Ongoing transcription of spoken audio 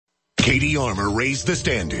Katie Armor raised the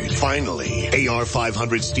standard. Finally,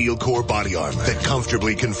 AR-500 steel core body armor that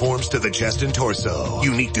comfortably conforms to the chest and torso.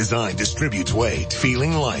 Unique design distributes weight,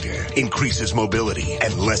 feeling lighter, increases mobility,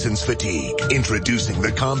 and lessens fatigue. Introducing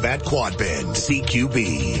the Combat Quad Bend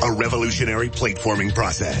CQB, a revolutionary plate forming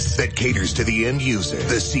process that caters to the end user.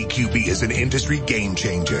 The CQB is an industry game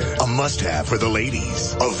changer, a must-have for the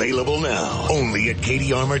ladies. Available now, only at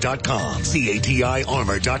KatieArmor.com, CATI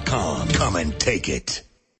Armor.com. Come and take it.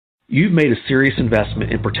 You've made a serious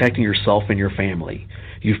investment in protecting yourself and your family.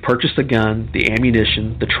 You've purchased the gun, the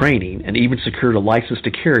ammunition, the training, and even secured a license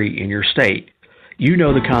to carry in your state. You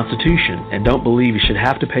know the Constitution and don't believe you should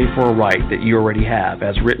have to pay for a right that you already have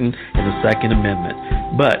as written in the Second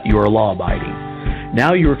Amendment, but you are law-abiding.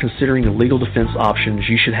 Now you are considering the legal defense options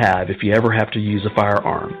you should have if you ever have to use a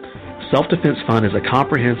firearm. Self-Defense Fund is a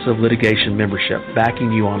comprehensive litigation membership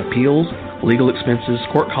backing you on appeals, legal expenses,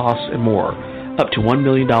 court costs, and more. Up to $1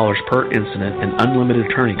 million per incident and unlimited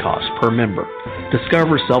attorney costs per member.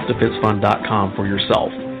 Discover selfdefensefund.com for yourself.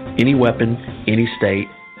 Any weapon, any state,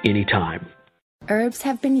 any time. Herbs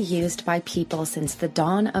have been used by people since the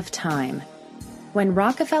dawn of time. When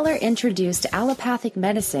Rockefeller introduced allopathic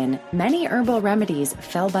medicine, many herbal remedies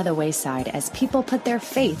fell by the wayside as people put their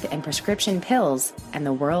faith in prescription pills, and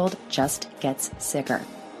the world just gets sicker.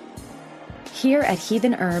 Here at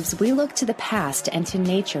Heathen Herbs, we look to the past and to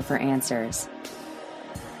nature for answers.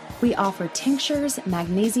 We offer tinctures,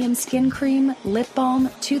 magnesium skin cream, lip balm,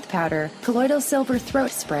 tooth powder, colloidal silver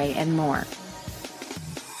throat spray, and more.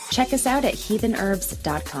 Check us out at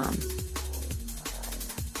heathenherbs.com.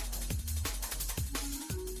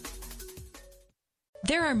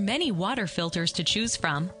 There are many water filters to choose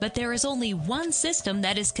from, but there is only one system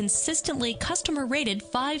that is consistently customer rated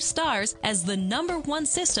 5 stars as the #1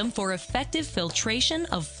 system for effective filtration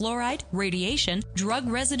of fluoride, radiation, drug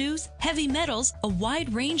residues, heavy metals, a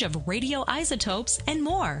wide range of radioisotopes, and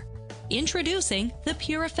more. Introducing the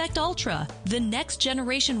Pure Effect Ultra, the next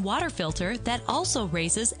generation water filter that also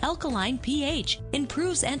raises alkaline pH,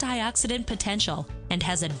 improves antioxidant potential, and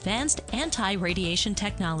has advanced anti-radiation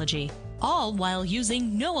technology, all while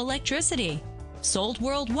using no electricity. Sold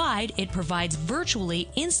worldwide, it provides virtually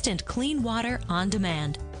instant clean water on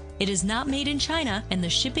demand. It is not made in China, and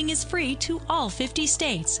the shipping is free to all 50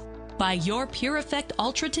 states. Buy your Pure Effect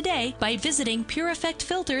Ultra today by visiting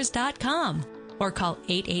PureEffectFilters.com or call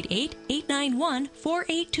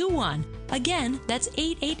 888-891-4821. Again, that's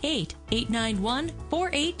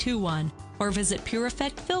 888-891-4821 or visit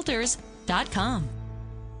PureEffectFilters.com.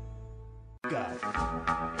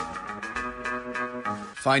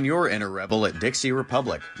 Find your inner rebel at Dixie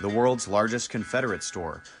Republic, the world's largest Confederate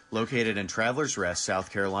store, located in Travelers Rest,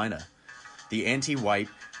 South Carolina. The anti-white,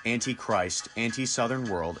 anti-Christ, anti-Southern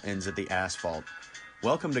world ends at the asphalt.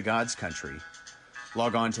 Welcome to God's country.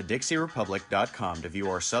 Log on to DixieRepublic.com to view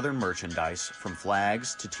our Southern merchandise, from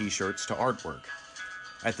flags to t-shirts to artwork.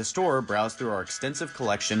 At the store, browse through our extensive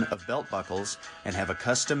collection of belt buckles and have a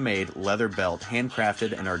custom-made leather belt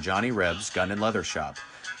handcrafted in our Johnny Reb's Gun and Leather Shop.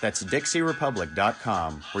 That's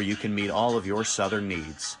DixieRepublic.com, where you can meet all of your Southern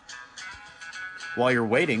needs. While you're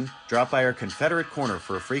waiting, drop by our Confederate Corner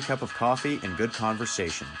for a free cup of coffee and good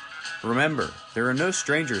conversation. Remember, there are no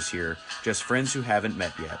strangers here, just friends who haven't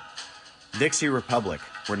met yet. Dixie Republic,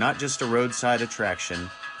 we're not just a roadside attraction,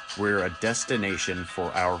 we're a destination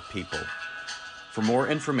for our people. For more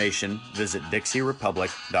information, visit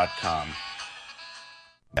DixieRepublic.com.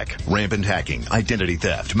 Rampant hacking, identity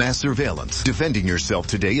theft, mass surveillance. Defending yourself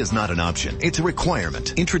today is not an option. It's a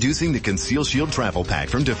requirement. Introducing the Conceal Shield Travel Pack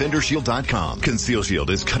from DefenderShield.com. Conceal Shield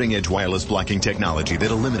is cutting-edge wireless blocking technology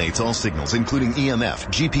that eliminates all signals, including EMF,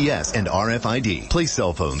 GPS, and RFID. Place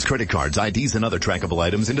cell phones, credit cards, IDs, and other trackable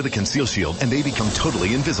items into the Conceal Shield, and they become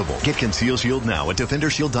totally invisible. Get Conceal Shield now at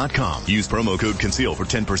DefenderShield.com. Use promo code CONCEAL for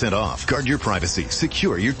 10% off. Guard your privacy,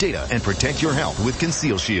 secure your data, and protect your health with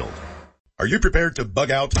Conceal Shield. Are you prepared to bug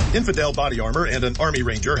out? Infidel Body Armor and an Army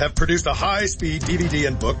Ranger have produced a high-speed DVD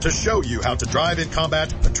and book to show you how to drive in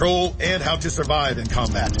combat, patrol, and how to survive in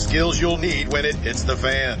combat. Skills you'll need when it hits the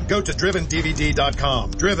fan. Go to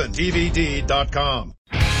DrivenDVD.com. DrivenDVD.com.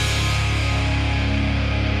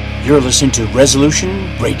 You're listening to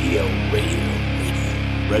Resolution Radio.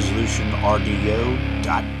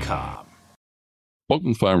 ResolutionRDO.com.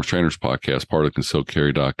 Welcome to Firearms Trainers Podcast, part of the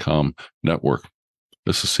ConcealCarry.com network.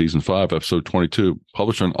 This is Season 5, Episode 22,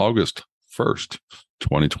 published on August 1st,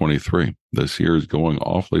 2023. This year is going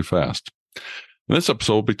awfully fast. In this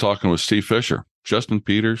episode, we'll be talking with Steve Fischer, Justin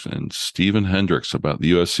Peters, and Stephen Hendricks about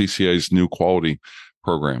the USCCA's new quality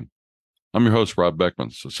program. I'm your host, Rob Beckman,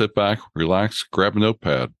 so sit back, relax, grab a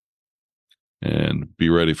notepad, and be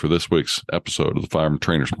ready for this week's episode of the Firearm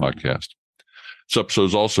Trainers Podcast. This episode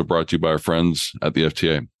is also brought to you by our friends at the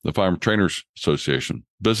FTA, the Firearm Trainers Association.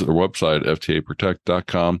 Visit their website,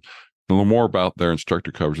 ftaprotect.com, to learn more about their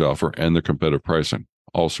instructor coverage offer and their competitive pricing.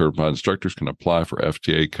 All certified instructors can apply for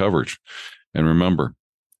FTA coverage. And remember,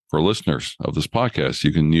 for listeners of this podcast,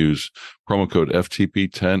 you can use promo code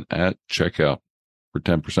FTP10 at checkout for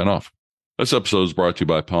 10% off. This episode is brought to you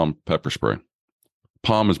by Palm Pepper Spray.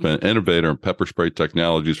 Palm has been an innovator in pepper spray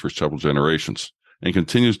technologies for several generations and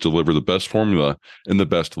continues to deliver the best formula in the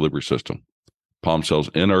best delivery system. Palm sells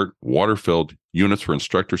inert, water-filled units for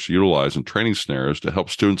instructors to utilize in training scenarios to help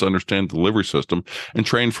students understand the delivery system and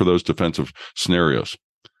train for those defensive scenarios.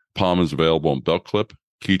 Palm is available in belt clip,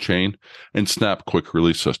 keychain, and snap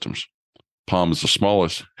quick-release systems. Palm is the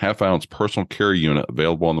smallest half-ounce personal carry unit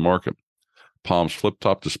available on the market. Palm's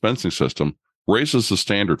flip-top dispensing system raises the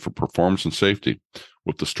standard for performance and safety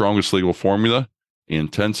with the strongest legal formula in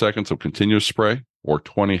 10 seconds of continuous spray or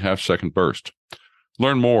 20 half-second burst.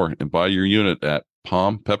 Learn more and buy your unit at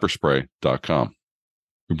palmpepperspray.com.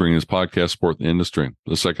 We bring this podcast support the industry,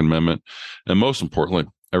 the Second Amendment, and most importantly,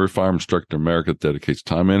 every firearm instructor in America dedicates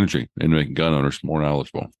time and energy in making gun owners more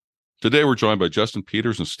knowledgeable. Today, we're joined by Justin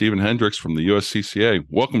Peters and Stephen Hendriks from the USCCA.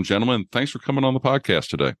 Welcome, gentlemen. Thanks for coming on the podcast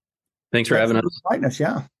today. Thanks for having us.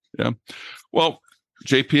 Yeah. Well,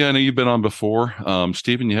 JP, I know you've been on before.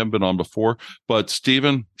 Stephen, you haven't been on before. But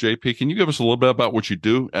Stephen, JP, can you give us a little bit about what you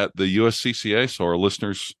do at the USCCA so our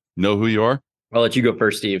listeners know who you are? I'll let you go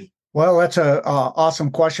first, Steve. Well, that's an awesome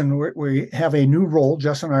question. We have a new role.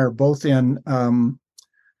 Justin and I are both in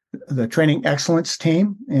the training excellence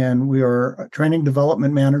team, and we are training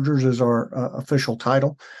development managers as our official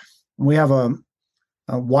title. We have a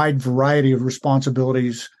wide variety of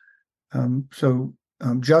responsibilities.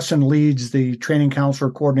 Justin leads the training counselor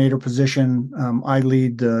coordinator position. I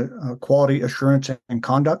lead the quality assurance and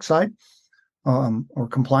conduct side, or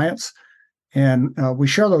compliance. And we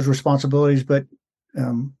share those responsibilities, but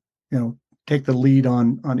take the lead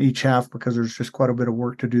on each half because there's just quite a bit of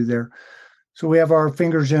work to do there. So we have our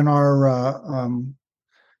fingers in our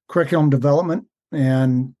curriculum development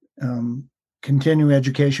and continuing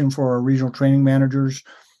education for our regional training managers.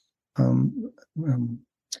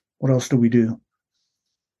 What else do we do?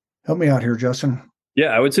 Help me out here, Justin. Yeah,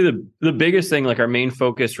 I would say the biggest thing, like our main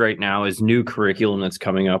focus right now is new curriculum that's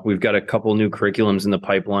coming up. We've got a couple new curriculums in the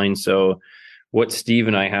pipeline. So what Steve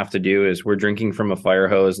and I have to do is we're drinking from a fire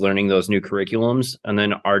hose, learning those new curriculums. And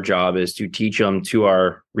then our job is to teach them to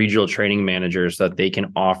our regional training managers so that they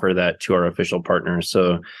can offer that to our official partners.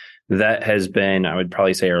 So that has been, I would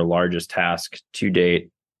probably say, our largest task to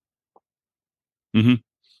date. Mm-hmm.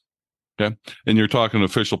 Okay. And you're talking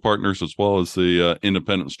official partners as well as the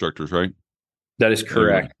independent instructors, right? That is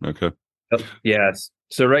correct. Okay. Yes.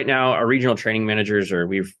 So right now, our regional training managers, or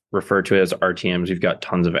we've referred to it as RTMs, we've got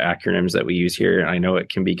tons of acronyms that we use here. I know it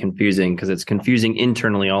can be confusing because it's confusing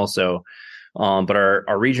internally also. But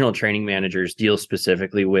our regional training managers deal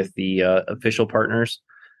specifically with the official partners.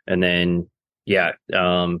 And then,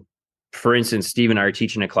 for instance, Steve and I are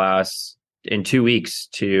teaching a class in 2 weeks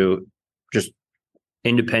to just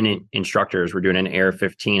independent instructors. We're doing an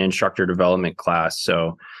AR-15 instructor development class.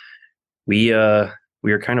 So we are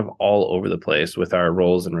kind of all over the place with our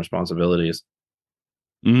roles and responsibilities.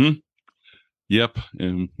 Mm-hmm. Yep.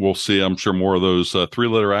 And we'll see, I'm sure, more of those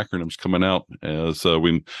 3-letter acronyms coming out as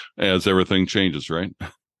everything changes, right?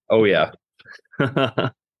 Oh, yeah.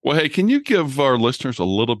 Well, hey, can you give our listeners a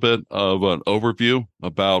little bit of an overview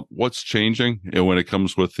about what's changing when it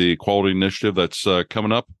comes with the quality initiative that's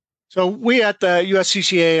coming up? So we at the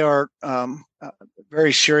USCCA are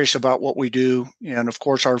very serious about what we do. And of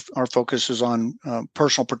course, our focus is on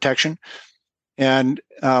personal protection. And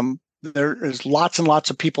there is lots and lots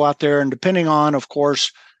of people out there. And depending on, of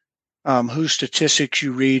course, whose statistics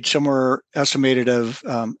you read, somewhere estimated of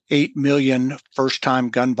 8 million first-time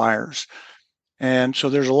gun buyers. And so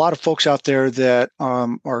there's a lot of folks out there that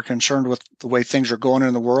are concerned with the way things are going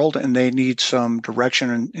in the world, and they need some direction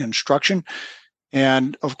and instruction.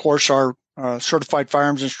 And of course, our certified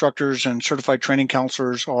firearms instructors and certified training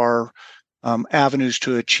counselors are avenues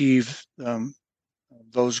to achieve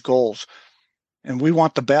those goals. And we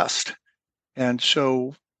want the best. And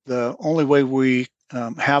so the only way we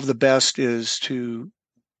have the best is to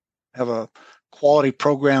have a quality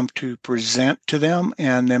program to present to them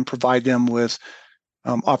and then provide them with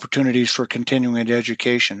opportunities for continuing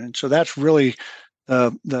education. And so that's really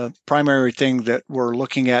the primary thing that we're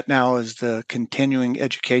looking at now is the continuing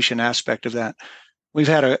education aspect of that. We've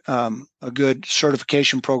had a good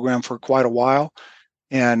certification program for quite a while,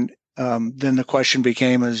 and then the question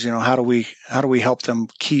became how do we help them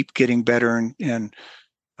keep getting better, and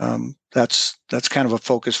that's kind of a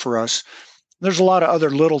focus for us. There's a lot of other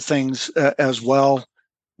little things as well,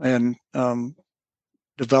 and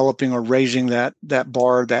developing or raising that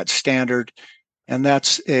bar, that standard, and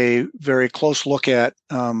that's a very close look at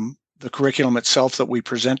the curriculum itself that we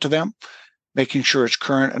present to them, making sure it's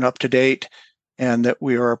current and up to date, and that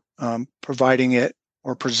we are providing it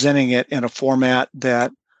or presenting it in a format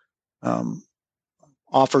that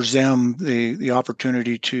offers them the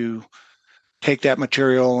opportunity to take that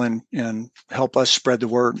material and help us spread the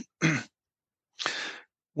word.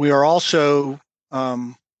 We are also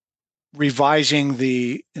revising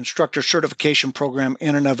the instructor certification program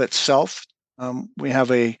in and of itself. We have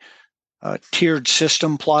a tiered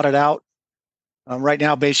system plotted out. Right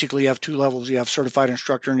now, basically, you have two levels. You have certified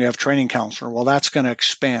instructor and you have training counselor. Well, that's going to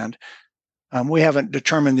expand. We haven't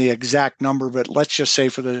determined the exact number, but let's just say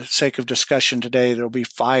for the sake of discussion today, there'll be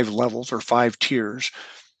 5 levels or 5 tiers.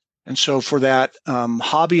 And so for that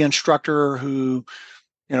hobby instructor who,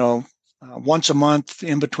 once a month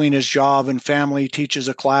in between his job and family teaches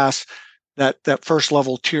a class, that first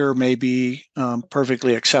level tier may be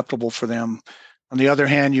perfectly acceptable for them. On the other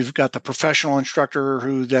hand, you've got the professional instructor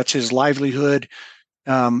who that's his livelihood.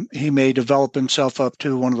 He may develop himself up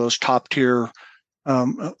to one of those top tier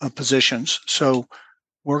positions. So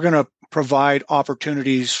we're going to provide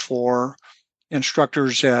opportunities for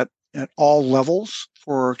instructors at all levels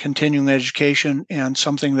for continuing education, and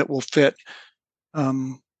something that will fit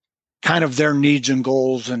kind of their needs and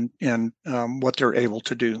goals and what they're able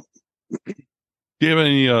to do. Do you have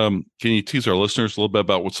any? Can you tease our listeners a little bit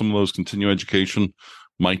about what some of those continuing education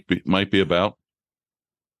might be about?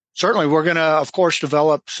 Certainly, we're going to, of course,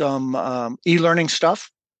 develop some e-learning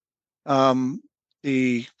stuff.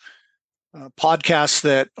 The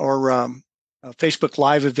podcast or Facebook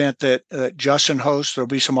Live event that Justin hosts, there'll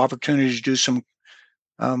be some opportunities to do some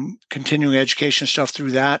continuing education stuff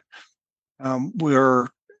through that. We're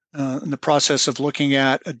in the process of looking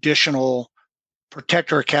at additional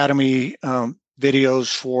Protector Academy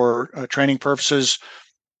videos for training purposes.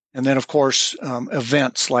 And then, of course,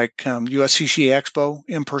 events like USCCA Expo,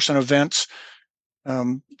 in-person events.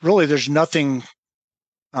 Really, there's nothing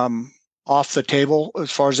off the table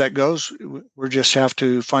as far as that goes. We just have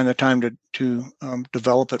to find the time to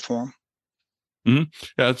develop it for them. Mm-hmm.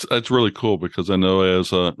 Yeah, that's really cool, because I know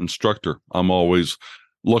as an instructor, I'm always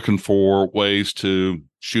looking for ways to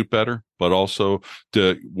shoot better, but also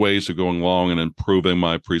ways of going along and improving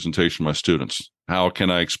my presentation to my students. How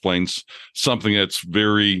can I explain something that's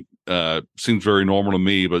very seems very normal to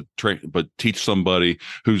me, but teach somebody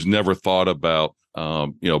who's never thought about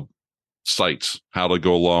sights, how to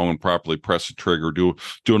go along and properly press the trigger,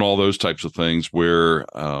 doing all those types of things where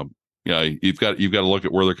you've got to look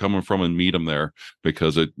at where they're coming from and meet them there,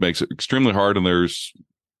 because it makes it extremely hard. And there's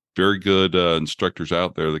very good instructors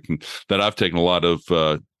out there that I've taken a lot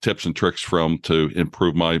of tips and tricks from to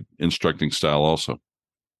improve my instructing style also.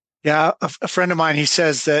 Yeah, a friend of mine, he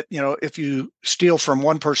says that, if you steal from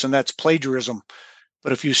one person, that's plagiarism.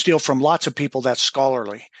 But if you steal from lots of people, that's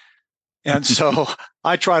scholarly. And so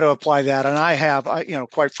I try to apply that.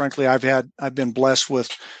 And quite frankly, I've been blessed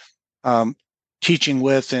with teaching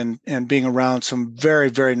with and being around some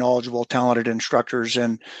very, very knowledgeable, talented instructors.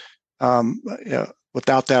 And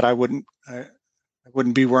without that, I wouldn't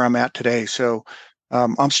be where I'm at today. So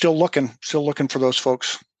I'm still looking for those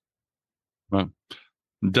folks. Right.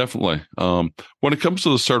 Definitely. When it comes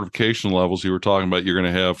to the certification levels you were talking about, you're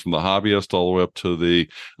going to have from the hobbyist all the way up to the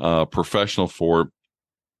professional for it.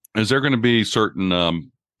 Is there going to be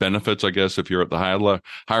certain benefits, I guess, if you're at the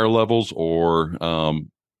higher levels, or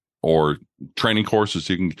training courses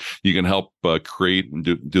you can help create and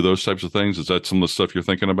do those types of things? Is that some of the stuff you're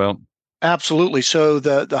thinking about? Absolutely. So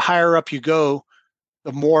the higher up you go,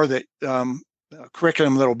 the more that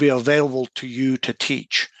curriculum that will be available to you to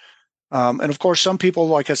teach. And of course, some people,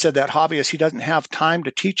 like I said, that hobbyist, he doesn't have time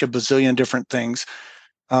to teach a bazillion different things.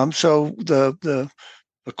 So the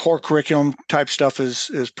core curriculum type stuff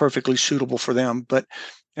is perfectly suitable for them. But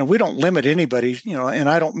we don't limit anybody, and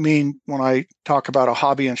I don't mean when I talk about a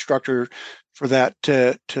hobby instructor for that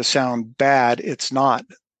to sound bad. It's not.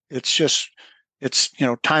 It's just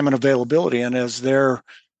time and availability. And as their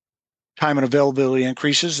time and availability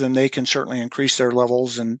increases, then they can certainly increase their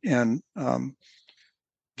levels and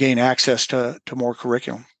gain access to more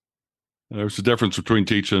curriculum. There's a difference between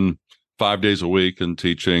teaching 5 days a week and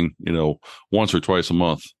teaching, once or twice a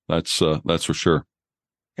month. That's for sure.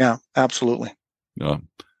 Yeah, absolutely.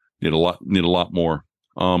 Need a lot more.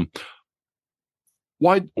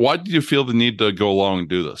 Why did you feel the need to go along and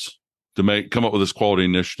do this? to come up with this quality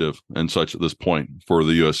initiative and such at this point for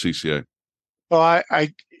the USCCA? Well,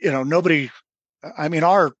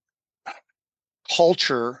 our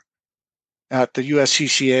culture at the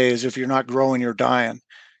USCCA is if you're not growing, you're dying.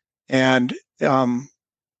 And,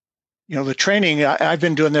 the training, I've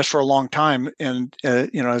been doing this for a long time. And,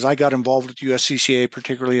 as I got involved with USCCA,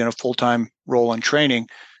 particularly in a full-time role in training,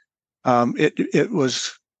 it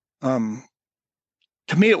was,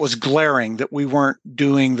 to me, it was glaring that we weren't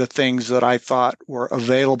doing the things that I thought were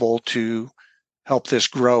available to help this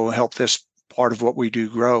grow, help this part of what we do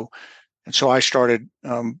grow. And so I started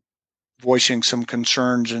voicing some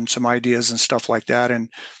concerns and some ideas and stuff like that.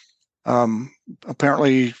 And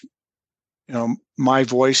apparently, my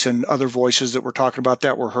voice and other voices that were talking about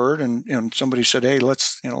that were heard, and somebody said, "Hey,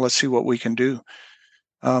 let's see what we can do."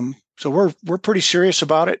 So we're pretty serious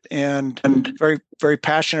about it, and very, very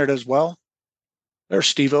passionate as well. There's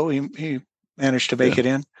Steve-O. He managed to make it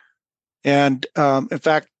in, and in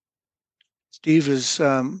fact, Steve has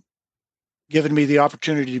given me the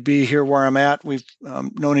opportunity to be here where I'm at. We've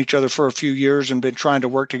known each other for a few years and been trying to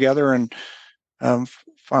work together, and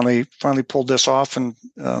finally pulled this off, and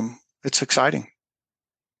it's exciting.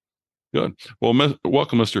 Good. Well,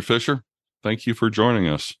 welcome, Mr. Fischer. Thank you for joining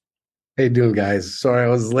us. How you doing, guys? Sorry I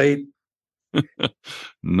was late.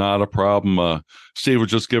 Not a problem. Steve was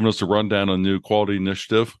just giving us a rundown on the new quality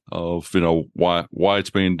initiative of why it's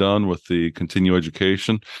being done with the continuing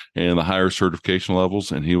education and the higher certification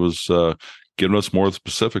levels, and he was giving us more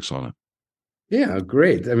specifics on it. Yeah,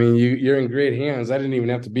 great. I mean, you're in great hands. I didn't even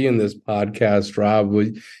have to be in this podcast, Rob.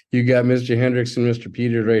 You got Mr. Hendricks and Mr.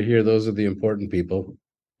 Peters right here. Those are the important people.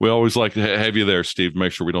 We always like to have you there, Steve.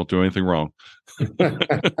 Make sure we don't do anything wrong.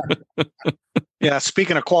 Yeah,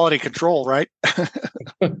 speaking of quality control, right?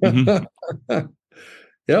 Mm-hmm.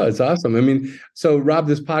 Yeah, it's awesome. I mean, so Rob,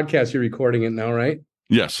 this podcast, you're recording it now, right?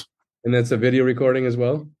 Yes. And that's a video recording as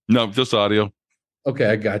well? No, just audio. Okay,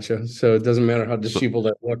 I gotcha. So it doesn't matter how disheveled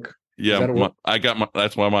I look. Yeah,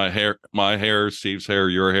 that's why my hair, Steve's hair,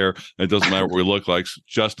 your hair, it doesn't matter what we look like.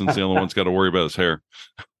 Justin's the only one's got to worry about his hair.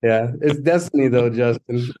 Yeah, it's destiny though,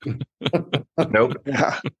 Justin. Nope.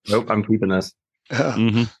 I'm keeping this.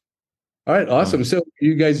 Mm-hmm. All right, awesome. So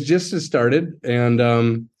you guys just started, and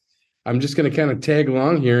I'm just going to kind of tag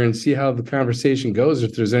along here and see how the conversation goes.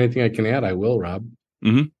 If there's anything I can add, I will, Rob.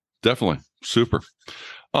 Mm-hmm. Definitely. Super.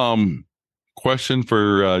 Question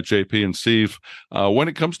for JP and Steve. When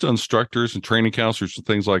it comes to instructors and training counselors and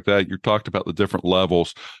things like that, you talked about the different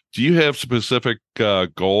levels. Do you have specific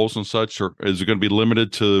goals and such, or is it going to be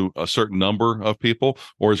limited to a certain number of people,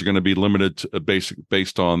 or is it going to be limited to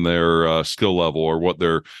based on their skill level or what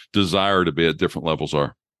their desire to be at different levels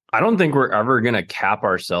are? I don't think we're ever going to cap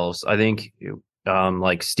ourselves. I think,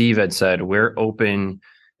 like Steve had said, we're open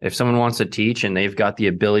if someone wants to teach and they've got the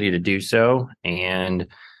ability to do so, and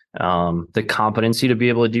the competency to be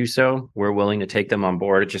able to do so, we're willing to take them on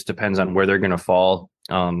board. It just depends on where they're going to fall.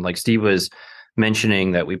 Like Steve was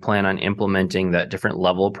mentioning that we plan on implementing that different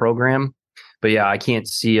level program, but yeah, I can't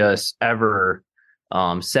see us ever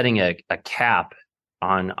setting a cap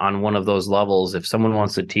on one of those levels. If someone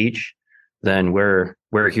wants to teach, then we're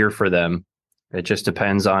here for them. It just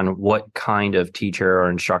depends on what kind of teacher or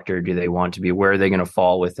instructor do they want to be, where are they going to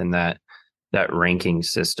fall within that ranking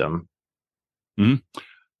system. Mm-hmm.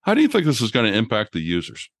 How do you think this is going to impact the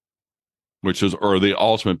users, or the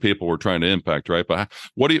ultimate people we're trying to impact, right? But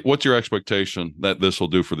what's your expectation that this will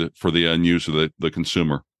do for the end user, the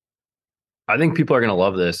consumer? I think people are going to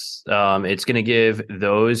love this. It's going to give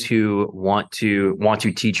those who want to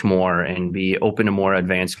teach more and be open to more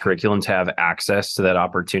advanced curriculum to have access to that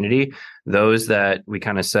opportunity. Those that we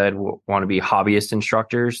kind of said want to be hobbyist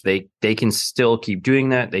instructors, they can still keep doing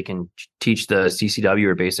that. They can teach the CCW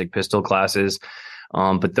or basic pistol classes.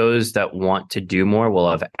 But those that want to do more will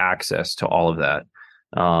have access to all of that.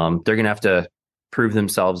 They're going to have to prove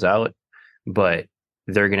themselves out, but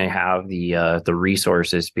they're going to have the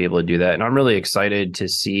resources to be able to do that. And I'm really excited to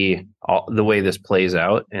see the way this plays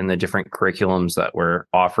out and the different curriculums that we're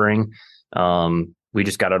offering. We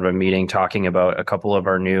just got out of a meeting talking about a couple of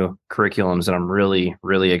our new curriculums, and I'm really,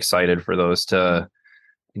 really excited for those to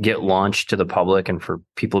get launched to the public and for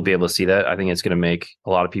people to be able to see that. I think it's going to make a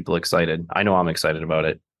lot of people excited. I know I'm excited about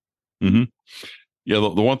it. Mm-hmm. Yeah.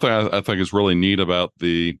 The one thing I think is really neat about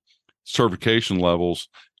the certification levels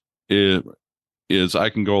is I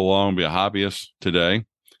can go along and be a hobbyist today.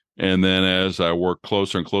 And then as I work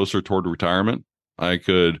closer and closer toward retirement, I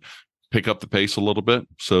could pick up the pace a little bit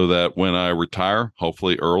so that when I retire,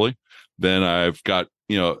 hopefully early, then I've got,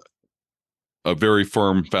 a very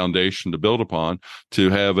firm foundation to build upon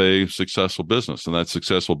to have a successful business. And that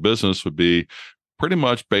successful business would be pretty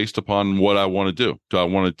much based upon what I want to do. Do I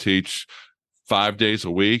want to teach 5 days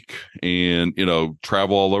a week and,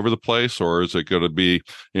 travel all over the place? Or is it going to be,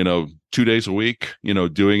 2 days a week,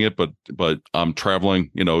 doing it, but I'm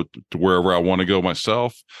traveling, to wherever I want to go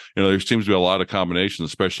myself? There seems to be a lot of combinations,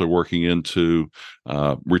 especially working into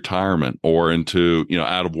retirement or into,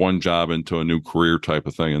 out of one job into a new career type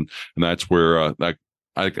of thing. And that's where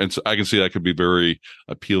I can see that could be very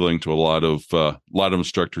appealing to a lot of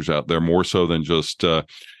instructors out there, more so than just, here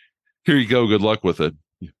you go, good luck with it.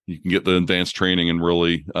 You can get the advanced training and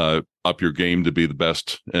really up your game to be the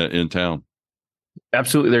best in town.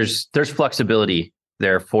 Absolutely. There's flexibility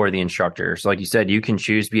there for the instructors. Like you said, you can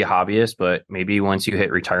choose to be a hobbyist, but maybe once you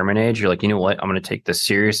hit retirement age, you're like, you know what, I'm going to take this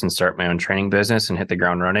serious and start my own training business and hit the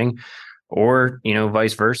ground running. Or,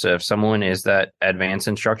 vice versa. If someone is that advanced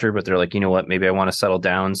instructor, but they're like, you know what, maybe I want to settle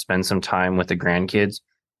down, spend some time with the grandkids,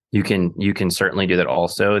 you can certainly do that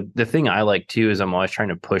also. The thing I like too is I'm always trying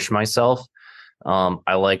to push myself.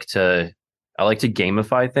 I like to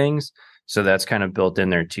gamify things. So that's kind of built in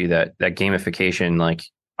there too, that gamification, like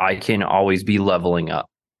I can always be leveling up.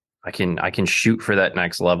 I can shoot for that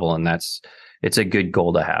next level. And it's a good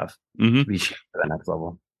goal to have. Mm-hmm. Be shooting for that next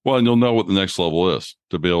level. Well, and you'll know what the next level is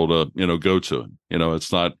to be able to, go to it.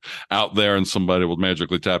 It's not out there and somebody will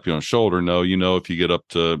magically tap you on the shoulder. No, if you get up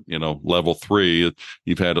to, level 3,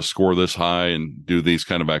 you've had to score this high and do these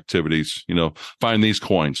kind of activities, find these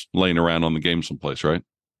coins laying around on the game someplace, right?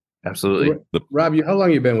 Absolutely. Rob, how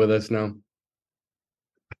long you been with us now?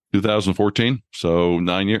 2014. So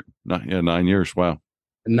 9 years. 9 years. Wow.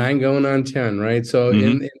 9 going on 10, right? So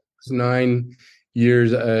in those 9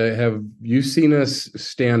 years, have you seen us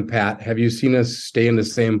stand pat? Have you seen us stay in the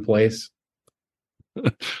same place?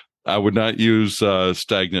 I would not use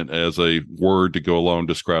stagnant as a word to go along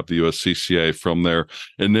to describe the USCCA. From their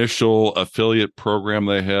initial affiliate program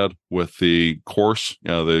they had with the course,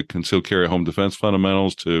 the Concealed Carry Home Defense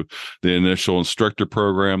Fundamentals, to the initial instructor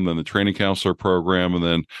program, then the training counselor program, and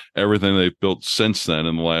then everything they've built since then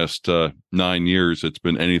in the last 9 years, it's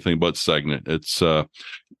been anything but stagnant. It's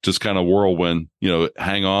just kind of whirlwind,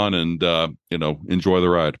 hang on and, enjoy the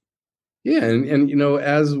ride. Yeah. And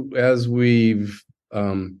as we've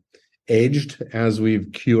aged, as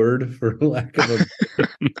we've cured, for lack of a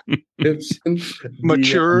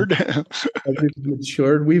matured,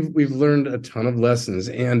 we've learned a ton of lessons,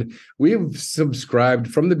 and we've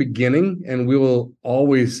subscribed from the beginning, and we will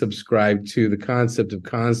always subscribe to the concept of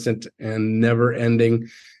constant and never-ending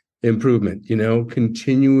improvement,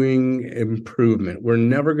 continuing improvement. We're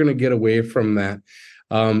never going to get away from that.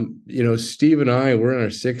 Steve and I, we're in our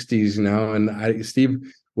 60s now, and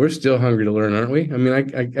Steve, we're still hungry to learn, aren't we? I mean,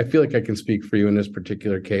 I feel like I can speak for you in this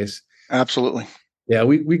particular case. Absolutely. Yeah,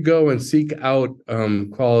 we go and seek out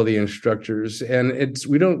quality instructors, and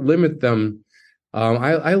we don't limit them.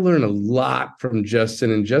 I learn a lot from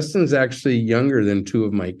Justin, and Justin's actually younger than 2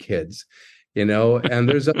 of my kids, and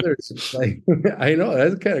there's others like, I know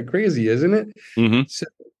that's kind of crazy, isn't it? Mm-hmm. So,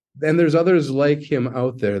 and there's others like him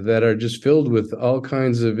out there that are just filled with all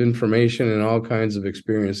kinds of information and all kinds of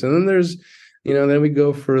experience. And then there's, then we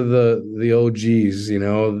go for the OGs,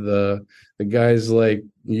 the guys like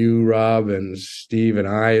you, Rob, and Steve, and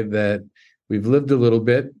I, that we've lived a little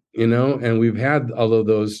bit, and we've had all of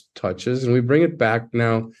those touches, and we bring it back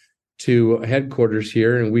now to headquarters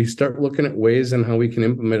here, and we start looking at ways and how we can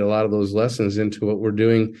implement a lot of those lessons into what we're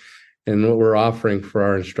doing and what we're offering for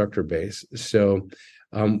our instructor base. So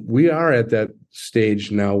we are at that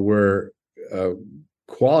stage now where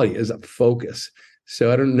quality is a focus.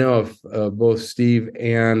 So I don't know if both Steve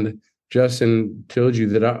and Justin told you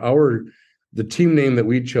that the team name that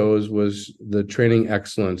we chose was the Training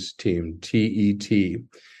Excellence Team, TET,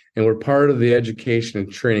 and we're part of the education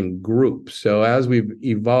and training group. So as we've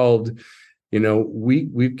evolved,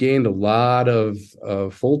 we've gained a lot of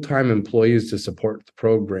full-time employees to support the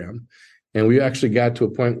program, and we actually got to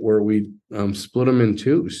a point where we split them in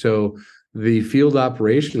 2. So the field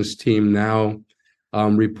operations team now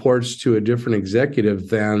reports to a different executive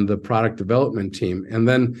than the product development team. And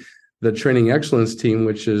then the training excellence team,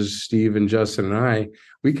 which is Steve and Justin and I,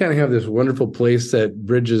 we kind of have this wonderful place that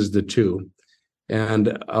bridges the 2.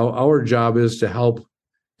 And our job is to help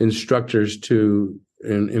instructors to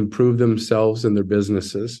improve themselves and their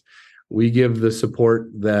businesses. We give the support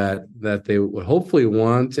that they would hopefully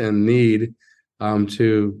want and need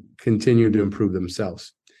to continue to improve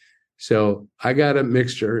themselves. So I got a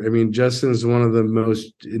mixture. I mean, Justin's one of the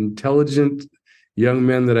most intelligent young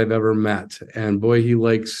men that I've ever met. And boy, he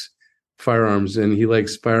likes firearms, and he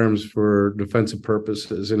likes firearms for defensive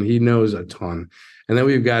purposes, and he knows a ton. And then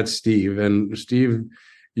we've got Steve, and Steve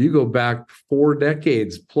you go back 4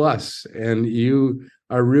 decades plus, and you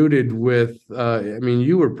are rooted with,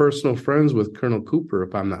 you were personal friends with Colonel Cooper,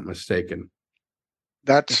 if I'm not mistaken.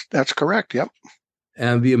 That's correct. Yep.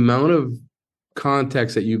 And the amount of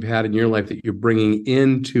context that you've had in your life that you're bringing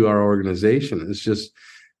into our organization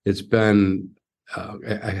it's been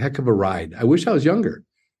a heck of a ride. I wish I was younger.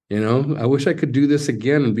 I wish I could do this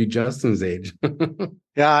again and be Justin's age.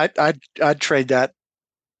 Yeah, I'd trade that,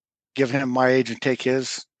 give him my age and take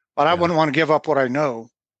his, but I wouldn't want to give up what I know.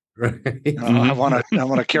 Right. I want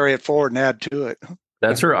to carry it forward and add to it.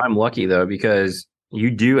 That's where I'm lucky though, because you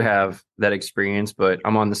do have that experience, but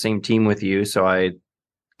I'm on the same team with you. So I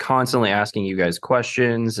constantly asking you guys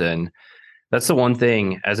questions. And that's the one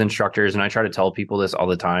thing as instructors, and I try to tell people this all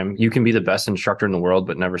the time, you can be the best instructor in the world,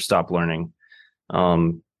 but never stop learning.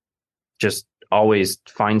 Just always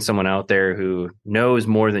find someone out there who knows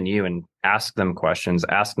more than you and ask them questions,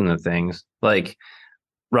 ask them the things. Like,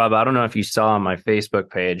 Rob, I don't know if you saw on my Facebook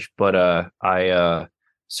page, but I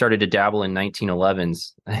started to dabble in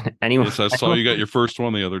 1911s. Yes, I saw you got your first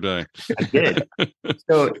one the other day. I did.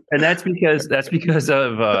 So, and that's because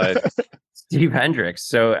of Steve Hendricks.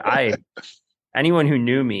 So anyone who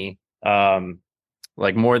knew me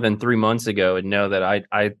like more than 3 months ago would know that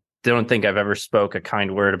I don't think I've ever spoke a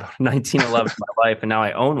kind word about 1911 in my life, and now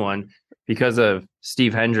I own one because of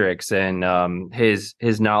Steve Hendricks and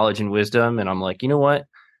his knowledge and wisdom. And I'm like, you know what?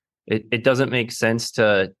 It doesn't make sense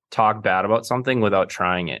to talk bad about something without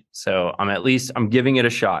trying it. So I'm giving it a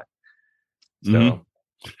shot. So,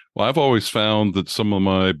 Well, I've always found that some of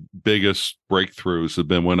my biggest breakthroughs have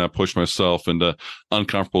been when I push myself into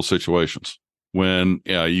uncomfortable situations. When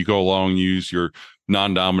you go along and use your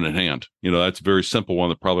non-dominant hand, that's a very simple one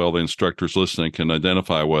that probably all the instructors listening can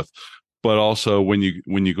identify with. But also when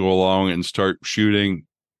you go along and start shooting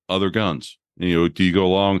other guns, do you go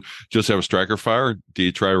along just have a striker fire? Do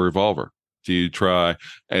you try a revolver? Do you try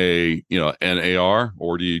an AR,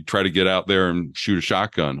 or do you try to get out there and shoot a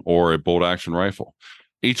shotgun or a bolt action rifle?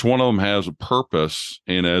 Each one of them has a purpose,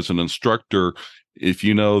 and as an instructor, if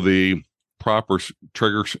you know the proper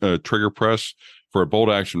trigger press for a bolt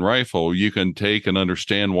action rifle, you can take and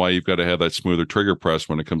understand why you've got to have that smoother trigger press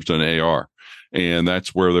when it comes to an AR. And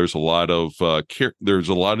that's where there's a lot of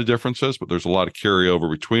differences, but there's a lot of carryover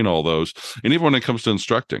between all those. And even when it comes to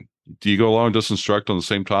instructing, do you go along and just instruct on the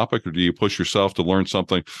same topic, or do you push yourself to learn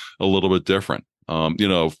something a little bit different?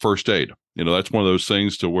 First aid, that's one of those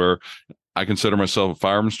things to where I consider myself a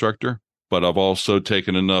firearm instructor, but I've also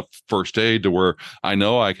taken enough first aid to where I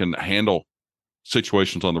know I can handle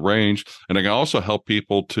situations on the range, and I can also help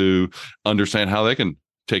people to understand how they can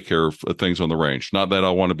take care of things on the range. Not that I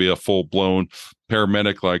want to be a full-blown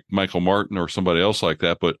paramedic like Michael Martin or somebody else like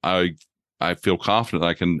that, but I feel confident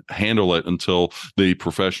I can handle it until the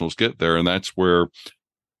professionals get there. And that's where,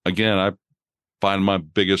 again, I find my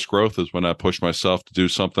biggest growth is when I push myself to do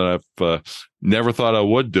something I've never thought I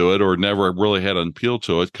would do it, or never really had an appeal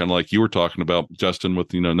to it. Kind of like you were talking about, Justin,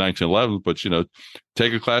 with 1911. But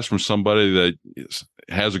take a class from somebody that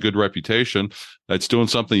has a good reputation, that's doing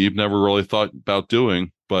something you've never really thought about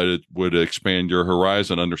doing, but it would expand your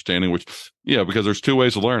horizon understanding. Which, because there's two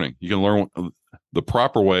ways of learning. You can learn the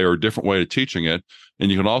proper way or a different way of teaching it, and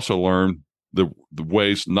you can also learn the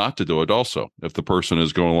ways not to do it also. If the person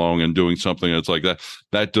is going along and doing something that's like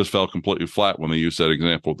that just fell completely flat when they used that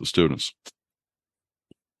example with the students.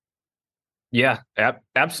 Yeah,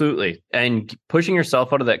 absolutely. And pushing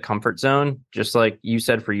yourself out of that comfort zone, just like you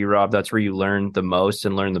said for you, Rob, that's where you learn the most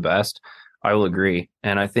and learn the best. I will agree.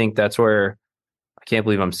 And I think that's where, I can't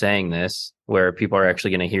believe I'm saying this, where people are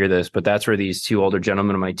actually going to hear this, but that's where these two older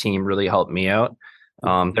gentlemen on my team really helped me out.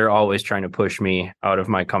 They're always trying to push me out of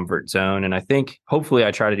my comfort zone. And I think hopefully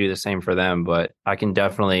I try to do the same for them, but I can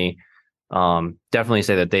definitely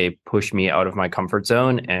say that they pushed me out of my comfort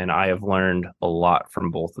zone, and I have learned a lot from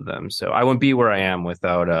both of them. So I wouldn't be where I am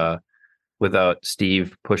without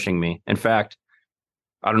Steve pushing me. In fact,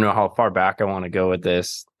 I don't know how far back I want to go with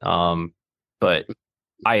this. But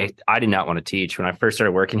I did not want to teach when I first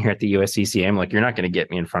started working here at the USCCA. I'm like, you're not going to get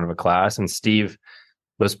me in front of a class. And Steve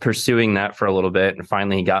was pursuing that for a little bit, and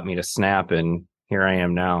finally he got me to snap, and here I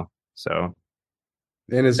am now. So,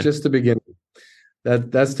 and it's just the beginning.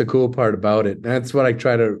 That's the cool part about it. That's what I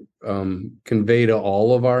try to convey to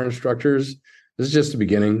all of our instructors. This is just the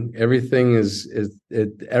beginning. Everything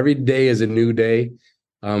every day is a new day,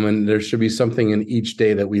 and there should be something in each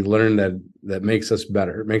day that we learn that makes us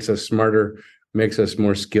better, makes us smarter, makes us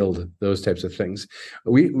more skilled. Those types of things.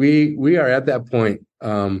 We are at that point,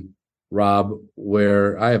 Rob,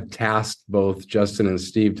 where I have tasked both Justin and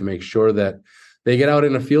Steve to make sure that they get out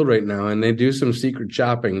in the field right now and they do some secret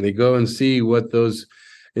shopping. They go and see what those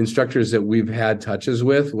instructors that we've had touches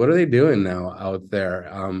with, what are they doing now out there?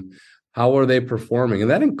 How are they performing?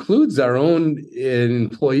 And that includes our own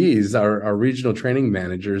employees, our regional training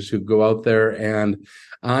managers who go out there and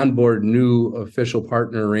onboard new official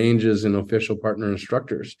partner ranges and official partner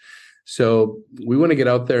instructors. So we want to get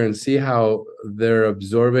out there and see how they're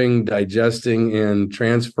absorbing, digesting, and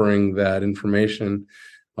transferring that information,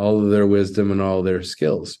 all of their wisdom and all their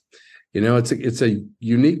skills. It's a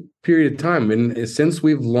unique period of time. And since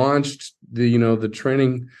we've launched the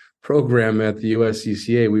training program at the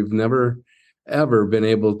USCCA, we've never ever been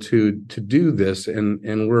able to do this,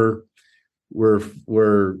 and we're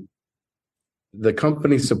the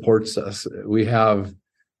company supports us. We have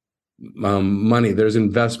money. There's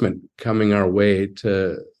investment coming our way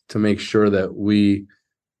to make sure that we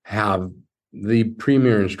have the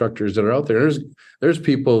premier instructors that are out there. There's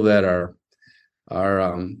people that are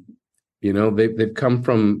they've come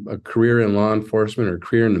from a career in law enforcement or a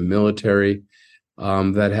career in the military.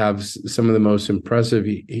 That have some of the most impressive,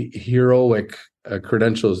 heroic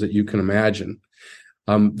credentials that you can imagine.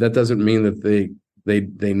 That doesn't mean that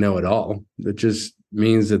they know it all. It just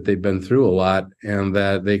means that they've been through a lot and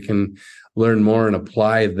that they can learn more and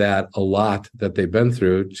apply that a lot that they've been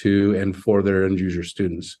through to and for their end user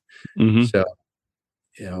students. Mm-hmm. So,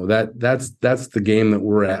 that's the game that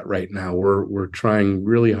we're at right now. We're trying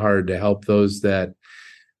really hard to help those that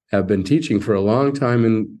have been teaching for a long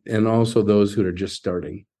time and also those who are just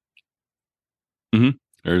starting. Mm-hmm.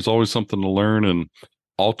 There's always something to learn. And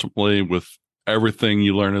ultimately with everything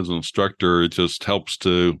you learn as an instructor, it just helps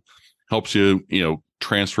you,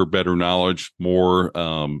 transfer better knowledge, more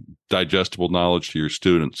digestible knowledge to your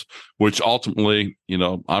students, which ultimately,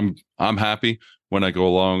 I'm happy when I go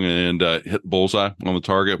along and hit bullseye on the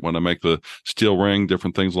target, when I make the steel ring,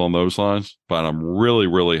 different things along those lines. But I'm really,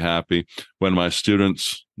 really happy when my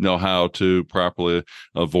students know how to properly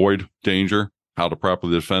avoid danger, how to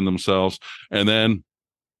properly defend themselves, and then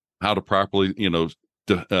how to properly,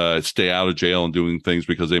 stay out of jail and doing things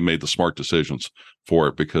because they made the smart decisions for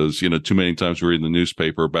it. Because, too many times we read in the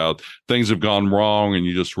newspaper about things have gone wrong and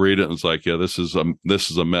you just read it and it's like, yeah, this is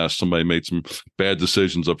a mess. Somebody made some bad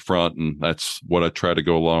decisions up front. And that's what I try to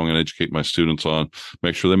go along and educate my students on,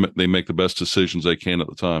 make sure they make the best decisions they can at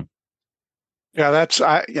the time. Yeah,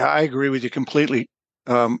 I agree with you completely.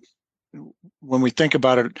 When we think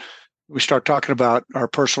about it, we start talking about our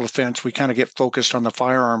personal defense, we kind of get focused on the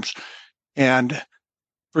firearms. And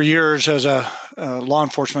for years as a law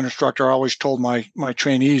enforcement instructor, I always told my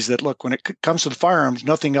trainees that, look, when it comes to the firearms,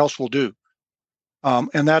 nothing else will do.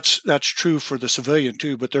 And that's true for the civilian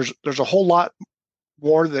too, but there's a whole lot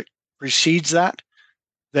more that precedes that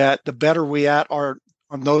the better we are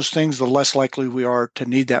on those things, the less likely we are to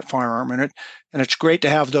need that firearm. And it's great to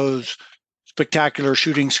have those spectacular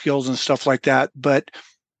shooting skills and stuff like that, but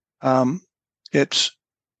it's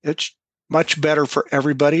much better for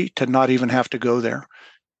everybody to not even have to go there.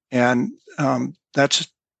 And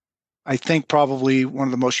that's, I think, probably one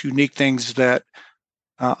of the most unique things that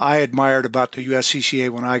I admired about the USCCA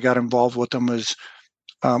when I got involved with them is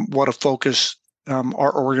what a focus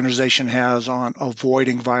our organization has on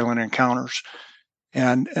avoiding violent encounters.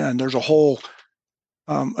 And there's a whole,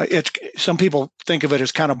 some people think of it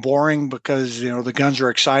as kind of boring because, the guns are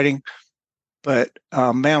exciting, but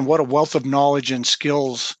man, what a wealth of knowledge and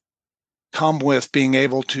skills come with being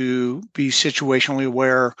able to be situationally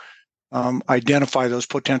aware, identify those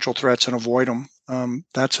potential threats and avoid them.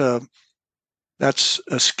 That's a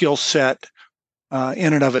skill set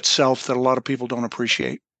in and of itself that a lot of people don't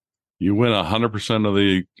appreciate. You win 100% of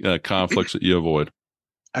the conflicts that you avoid.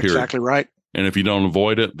 Period. Exactly right. And if you don't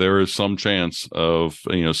avoid it, there is some chance of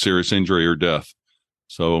serious injury or death.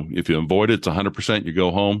 So if you avoid it, it's 100%. You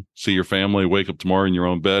go home, see your family, wake up tomorrow in your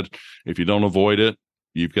own bed. If you don't avoid it,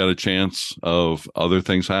 you've got a chance of other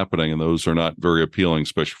things happening, and those are not very appealing,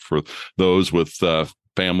 especially for those with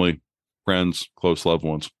family, friends, close loved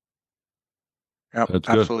ones. Yeah,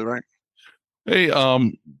 absolutely right. Hey,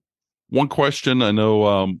 one question. I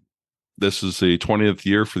know this is the 20th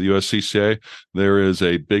year for the USCCA. There is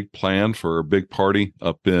a big plan for a big party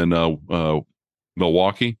up in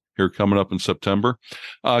Milwaukee here coming up in September.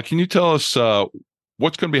 Can you tell us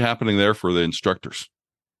what's going to be happening there for the instructors?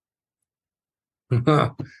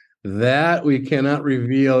 That we cannot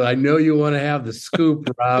reveal. I know you want to have the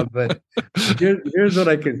scoop, Rob, but here's what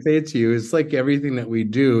I can say to you. It's like everything that we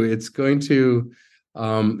do. It's going to,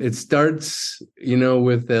 it starts,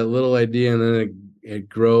 with that little idea, and then it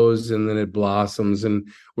grows, and then it blossoms. And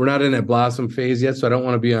we're not in that blossom phase yet, so I don't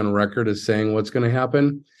want to be on record as saying what's going to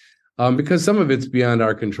happen, because some of it's beyond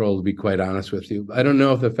our control, to be quite honest with you. I don't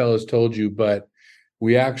know if the fellows told you, but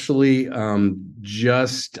We actually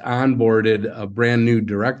just onboarded a brand new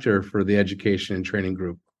director for the education and training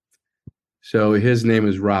group. So his name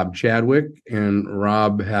is Rob Chadwick, and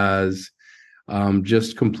Rob has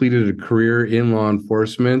just completed a career in law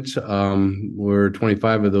enforcement, where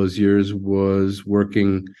 25 of those years was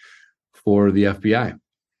working for the FBI.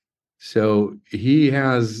 So he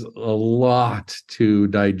has a lot to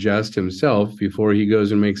digest himself before he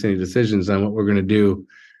goes and makes any decisions on what we're going to do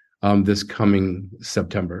this coming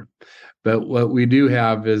September. But what we do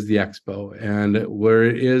have is the expo, and where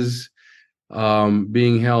it is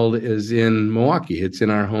being held is in Milwaukee. It's in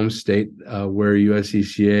our home state, where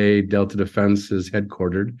USCCA Delta Defense is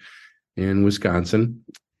headquartered in Wisconsin.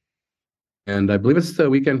 And I believe it's the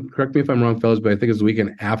weekend, correct me if I'm wrong, fellas, but I think it's the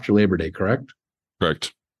weekend after Labor Day, correct?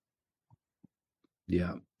 Correct.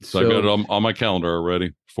 Yeah. So I got it on my calendar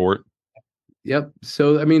already for it. Yep.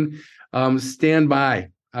 So, I mean, stand by.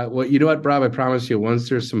 You know what, Rob, I promise you, once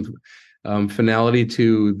there's some finality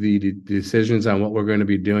to the decisions on what we're going to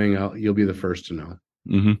be doing, you'll be the first to know.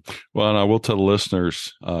 Mm-hmm. Well, and I will tell the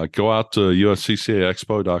listeners, go out to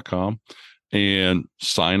USCCAExpo.com and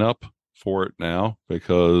sign up for it now,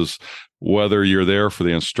 because whether you're there for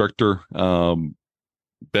the instructor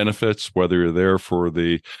benefits, whether you're there for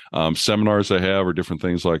the seminars they have or different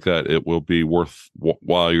things like that, it will be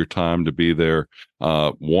worthwhile your time to be there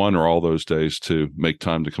one or all those days to make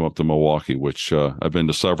time to come up to Milwaukee, which I've been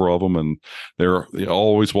to several of them, and they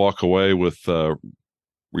always walk away with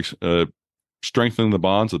strengthening the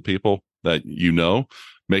bonds of people that you know,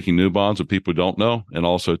 making new bonds with people who don't know, and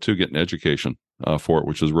also to get an education for it,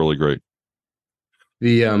 which is really great.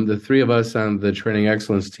 The three of us on the training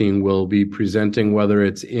excellence team will be presenting, whether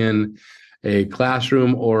it's in a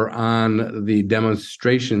classroom or on the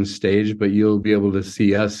demonstration stage, but you'll be able to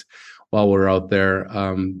see us while we're out there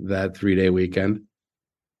that 3-day weekend.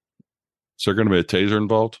 Is there going to be a taser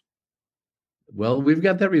involved? Well, we've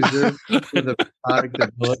got that reserved for the product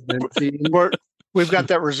development team. We've got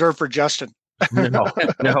that reserved for Justin. No,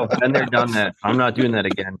 and they're done that. I'm not doing that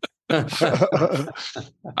again.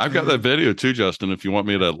 I've got that video too, Justin, if you want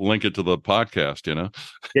me to link it to the podcast, you know.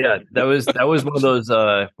 Yeah, that was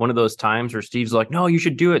one of those times where Steve's like, no, you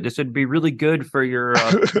should do it. This would be really good for your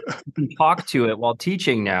you can talk to it while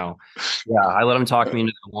teaching now. Yeah, I let him talk me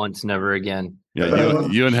into it once, never again. Yeah,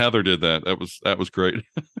 you and Heather did that. That was great.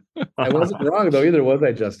 I wasn't wrong though either, was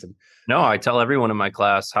I, Justin? No, I tell everyone in my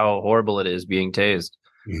class how horrible it is being tased.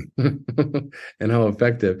 And how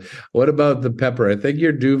effective. What about the pepper? I think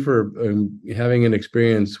you're due for having an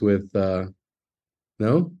experience with no,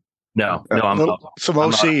 I'm some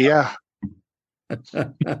OC. Yeah,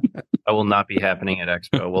 I will not be happening at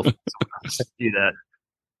Expo. We'll do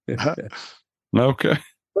that. Okay.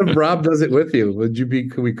 What if Rob does it with you?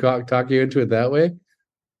 Could we talk you into it that way?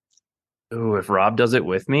 Oh, if Rob does it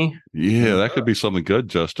with me? Yeah, that could be something good,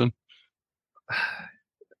 Justin.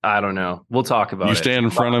 I don't know. We'll talk about it. You stand in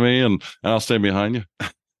front of me and I'll stand behind you.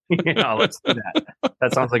 Yeah, let's do that.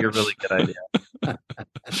 That sounds like a really good idea.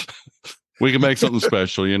 We can make something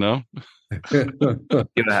special, you know? See what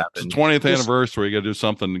happens. It's 20th anniversary. You got to do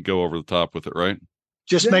something to go over the top with it, right?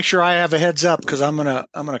 Just make sure I have a heads up, because I'm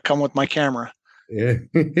gonna come with my camera. Yeah.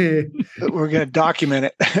 We're gonna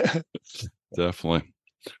document it. Definitely.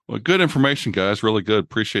 Well, good information, guys. Really good.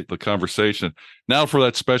 Appreciate the conversation. Now for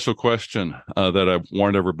that special question that I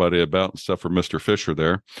warned everybody about, except for Mr. Fischer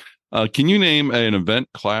there. Can you name an event,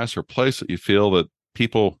 class, or place that you feel that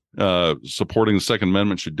people supporting the Second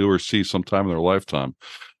Amendment should do or see sometime in their lifetime?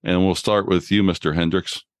 And we'll start with you, Mr.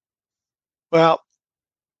 Hendricks. Well,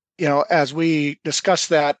 as we discussed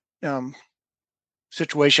that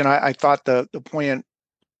situation, I thought the point,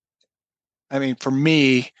 for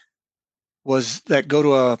me, was that go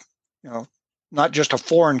to a, not just a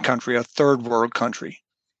foreign country, a third world country.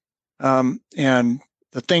 And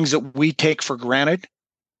the things that we take for granted,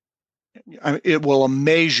 it will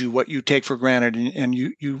amaze you what you take for granted, and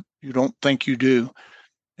you don't think you do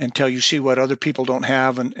until you see what other people don't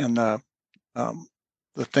have, and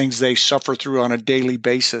the things they suffer through on a daily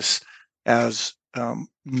basis as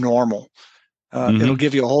normal. It'll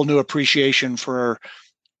give you a whole new appreciation for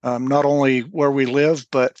not only where we live,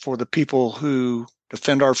 but for the people who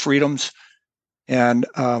defend our freedoms. And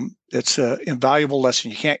it's an invaluable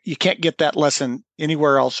lesson. You can't get that lesson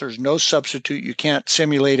anywhere else. There's no substitute. You can't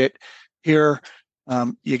simulate it here.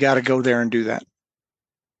 You got to go there and do that.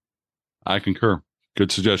 I concur.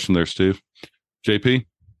 Good suggestion there, Steve. JP?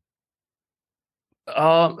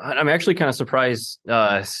 I'm actually kind of surprised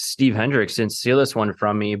Steve Hendricks didn't steal this one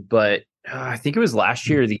from me, but I think it was last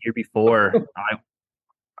year or the year before.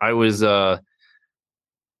 I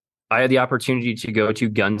had the opportunity to go to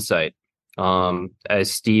Gunsite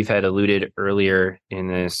As Steve had alluded earlier in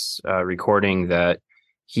this recording, that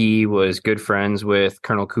he was good friends with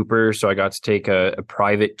Colonel Cooper. So I got to take a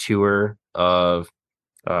private tour of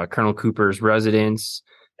Colonel Cooper's residence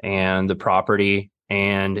and the property.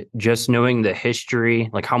 And just knowing the history,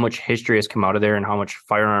 like how much history has come out of there and how much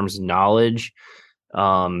firearms knowledge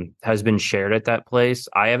has been shared at that place.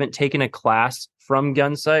 I haven't taken a class from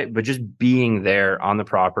Gunsite, but just being there on the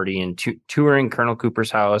property and touring Colonel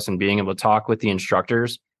Cooper's house and being able to talk with the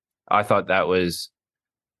instructors, I thought that was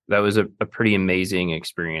a pretty amazing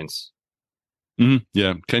experience. Mm-hmm.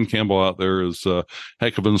 Yeah, Ken Campbell out there is a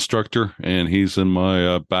heck of an instructor, and he's in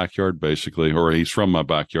my backyard, basically, or he's from my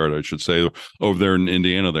backyard, I should say, over there in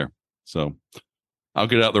Indiana there. So I'll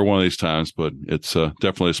get out there one of these times, but it's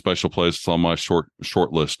definitely a special place. It's on my short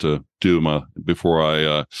list to do before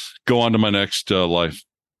I go on to my next life.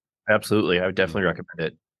 Absolutely. I would definitely recommend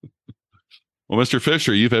it. Well, Mr.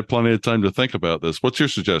 Fischer, you've had plenty of time to think about this. What's your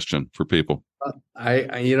suggestion for people?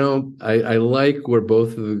 I like where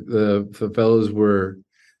both of the fellows were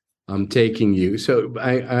taking you. So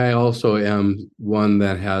I also am one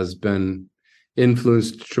that has been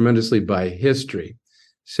influenced tremendously by history.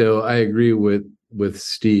 So I agree with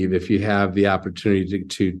Steve. If you have the opportunity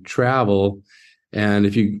to travel, and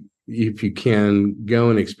if you can go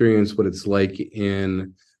and experience what it's like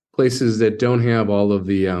in places that don't have all of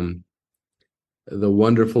the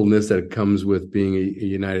wonderfulness that comes with being a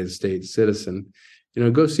United States citizen,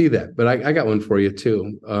 go see that. But I got one for you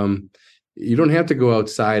too. You don't have to go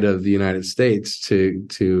outside of the United States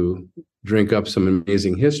to drink up some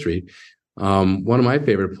amazing history. One of my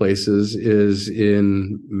favorite places is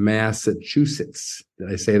in Massachusetts.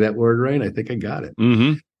 Did I say that word right? I think I got it.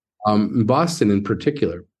 Mm-hmm. Boston in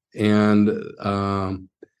particular, and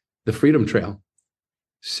the Freedom Trail.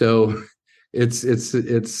 So it's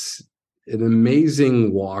an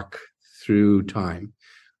amazing walk through time,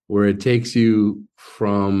 where it takes you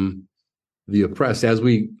from the oppressed, as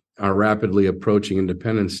we are rapidly approaching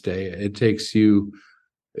Independence Day. It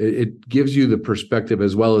gives you the perspective,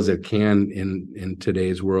 as well as it can in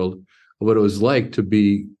today's world, of what it was like to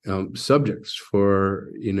be subjects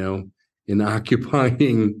for, in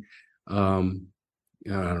occupying, I don't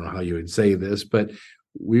know how you would say this, but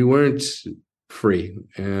we weren't free,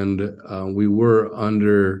 and we were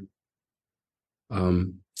under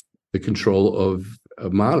the control of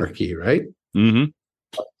monarchy, right? Mm-hmm.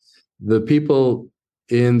 The people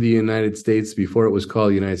in the United States before it was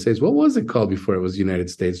called United States. What was it called before it was United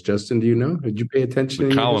States? Justin, do you know? Did you pay attention?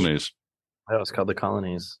 The colonies. That was called the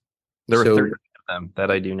colonies. There were 30 of them,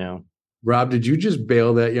 that I do know. Rob, did you just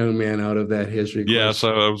bail that young man out of that history course? Yeah,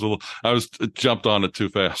 so I was jumped on it too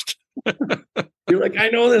fast. You're like, I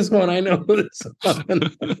know this one. I know this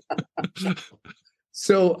one.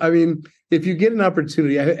 So, I mean, if you get an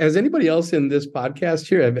opportunity, has anybody else in this podcast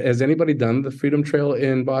here, has anybody done the Freedom Trail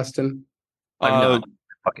in Boston? I've done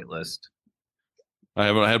bucket list. I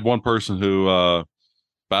haven't. I had one person who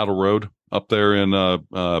Battle Road up there in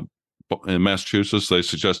Massachusetts. They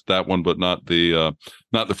suggest that one, but not the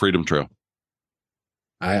Freedom Trail.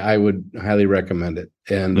 I would highly recommend it,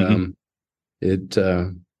 and it's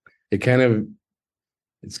kind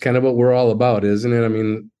of what we're all about, isn't it? I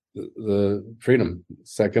mean, the freedom,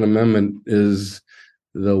 Second Amendment is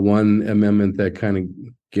the one amendment that kind of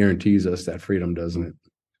guarantees us that freedom, doesn't it?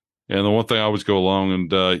 And the one thing I always go along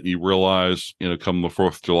and you realize, come the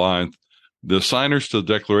 4th of July, the signers to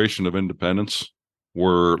the Declaration of Independence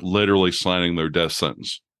were literally signing their death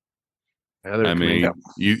sentence. Yeah, I mean,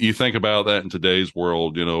 you think about that in today's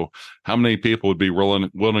world, how many people would be willing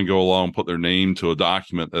to go along and put their name to a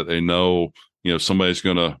document that they know, somebody's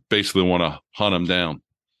going to basically want to hunt them down.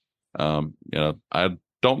 I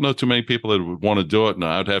don't know too many people that would want to do it. And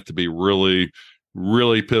I'd have to be really,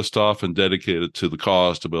 really pissed off and dedicated to the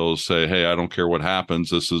cause to be able to say, hey, I don't care what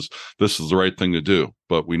happens. This is the right thing to do.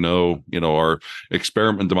 But we know, our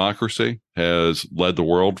experiment in democracy has led the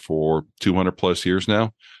world for 200 plus years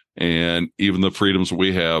now. And even the freedoms that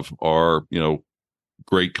we have are,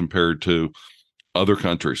 great compared to other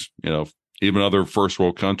countries, even other first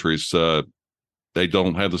world countries, they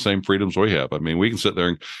don't have the same freedoms we have. I mean, we can sit there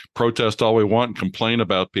and protest all we want and complain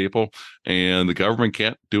about people, and the government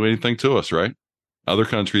can't do anything to us, right? Other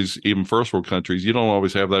countries, even first world countries, you don't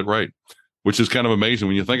always have that right, which is kind of amazing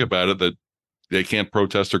when you think about it, that they can't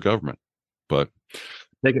protest their government. But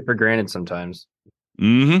take it for granted sometimes.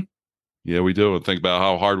 Mm-hmm. Yeah, we do. And think about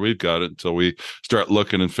how hard we've got it until we start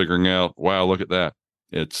looking and figuring out, wow, look at that.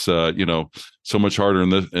 It's, so much harder in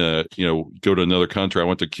this, go to another country. I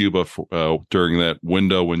went to Cuba during that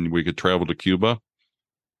window when we could travel to Cuba.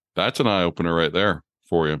 That's an eye opener right there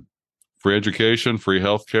for you. Free education, free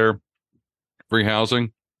healthcare. free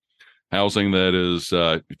housing that is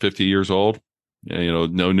 50 years old. No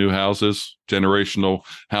new houses, generational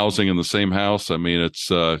housing in the same house. I mean, it's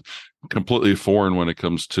completely foreign when it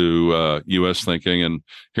comes to U.S. thinking. And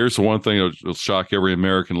here's the one thing that will shock every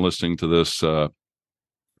American listening to this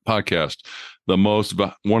podcast.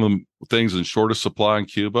 One of the things in shortest supply in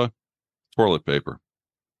Cuba, toilet paper.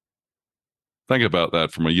 Think about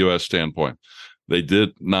that from a U.S. standpoint. They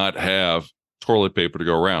did not have toilet paper to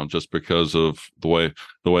go around just because of the way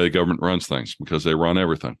the government runs things, because they run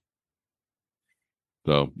everything.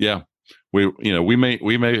 So yeah, we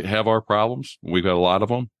may have our problems. We've got a lot of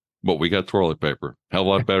them, but we got toilet paper. Hell of a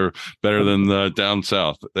lot better than down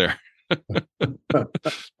south there.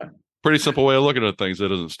 Pretty simple way of looking at things,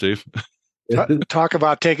 isn't it, Steve? Talk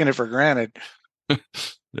about taking it for granted.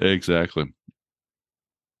 Exactly.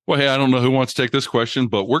 Well, hey, I don't know who wants to take this question,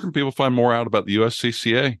 but where can people find more out about the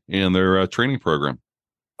USCCA and their training program?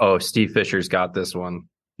 Oh, Steve Fischer's got this one.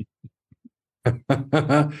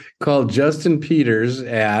 Call Justin Peters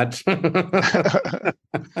at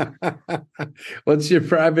what's your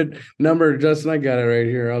private number, Justin? I got it right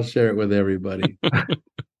here. I'll share it with everybody.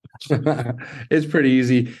 It's pretty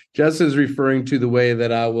easy. Justin's referring to the way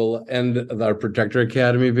that I will end our Protector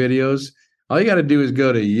Academy videos. All you got to do is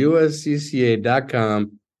go to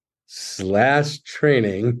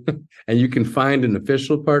USCCA.com/training and you can find an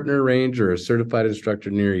official partner range or a certified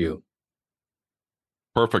instructor near you.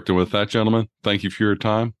 Perfect. And with that, gentlemen, thank you for your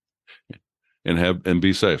time and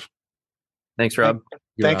be safe. Thanks, Rob.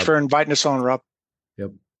 Thanks for inviting us on, Rob.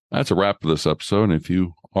 Yep. That's a wrap for this episode. And if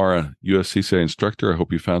you are a USCCA instructor, I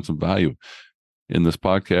hope you found some value in this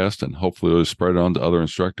podcast, and hopefully it'll spread it on to other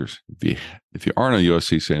instructors. If you aren't a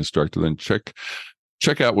USCCA instructor, then check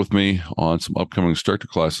out with me on some upcoming instructor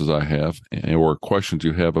classes I have or questions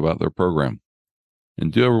you have about their program.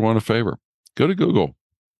 And do everyone a favor. Go to Google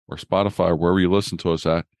or Spotify, or wherever you listen to us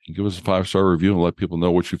at, and give us a 5-star review and let people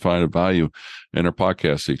know what you find of value in our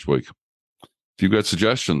podcasts each week. If you've got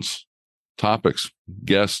suggestions, topics,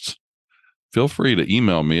 guests, feel free to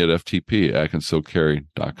email me at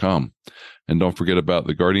ftp@concealcarry.com. And don't forget about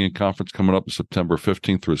the Guardian Conference coming up September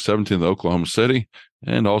 15th through 17th in Oklahoma City,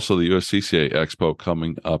 and also the USCCA Expo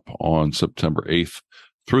coming up on September 8th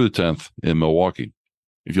through the 10th in Milwaukee.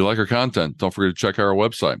 If you like our content, don't forget to check out our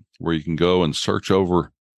website, where you can go and search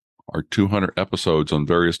over our 200 episodes on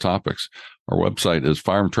various topics. Our website is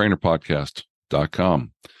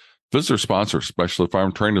firearmtrainerpodcast.com. Visit our sponsor, Specialty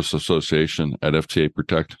Firearm Trainers Association, at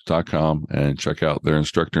ftaprotect.com, and check out their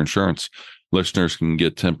instructor insurance. Listeners can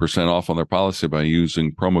get 10% off on their policy by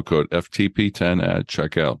using promo code FTP10 at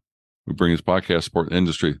checkout. We bring this podcast support the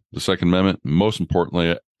industry, the Second Amendment, and most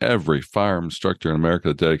importantly, every firearm instructor in America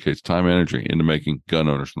that dedicates time and energy into making gun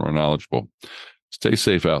owners more knowledgeable. Stay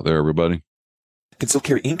safe out there, everybody. Concealed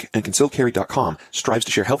Carry Inc. and ConcealedCarry.com strives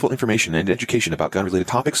to share helpful information and education about gun-related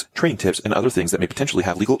topics, training tips, and other things that may potentially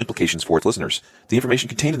have legal implications for its listeners. The information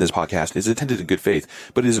contained in this podcast is intended in good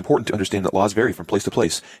faith, but it is important to understand that laws vary from place to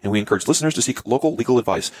place, and we encourage listeners to seek local legal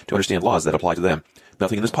advice to understand laws that apply to them.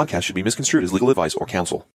 Nothing in this podcast should be misconstrued as legal advice or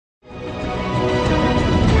counsel.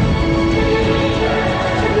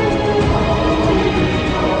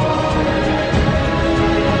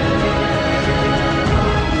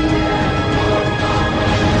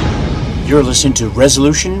 You're listening to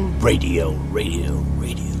Resolution Radio.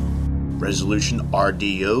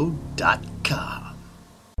 ResolutionRDO.com.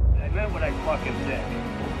 I meant what I fucking said.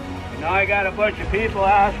 And now I got a bunch of people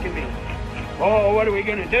asking me, oh, what are we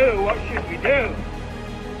going to do? What should we do?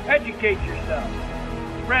 Educate yourself.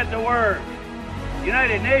 Spread the word. The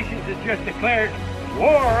United Nations has just declared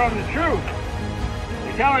war on the truth.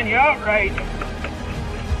 They're telling you outright,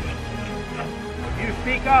 if you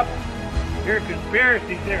speak up, your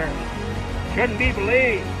conspiracy theories shouldn't be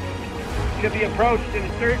believed, should be approached in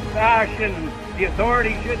a certain fashion, the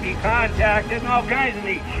authorities should be contacted, and all kinds of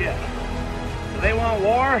neat shit. So they want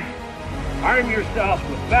war? Arm yourself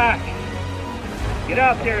with facts. Get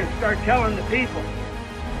out there and start telling the people.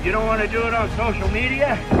 You don't want to do it on social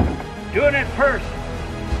media? Do it in person.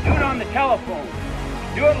 Do it on the telephone.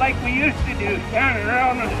 Do it like we used to do, standing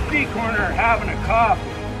around on the street corner having a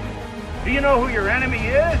coffee. Do you know who your enemy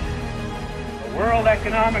is? The World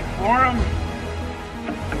Economic Forum.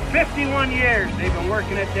 51 years they've been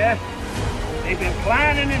working at this. They've been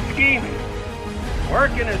planning and scheming,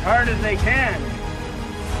 working as hard as they can.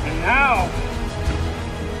 And now,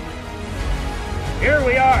 here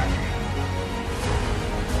we are.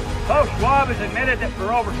 Klaus Schwab has admitted that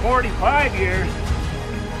for over 45 years,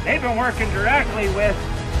 they've been working directly with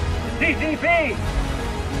the CCP.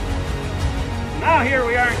 Now here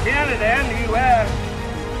we are in Canada and the U.S.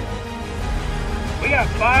 We got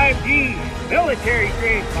 5G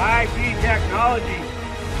military-grade 5G technology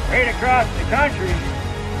right across the country.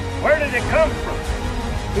 Where did it come from?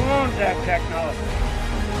 Who owns that technology?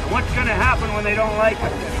 And what's going to happen when they don't like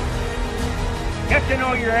it anymore? Get to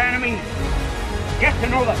know your enemies. Get to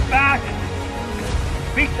know the facts.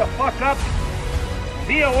 Speak the fuck up.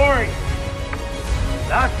 Be a warrior.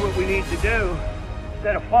 That's what we need to do,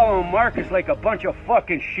 instead of following Marcus like a bunch of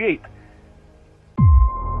fucking sheep.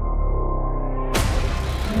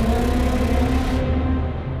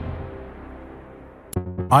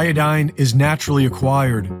 Iodine is naturally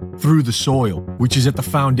acquired through the soil, which is at the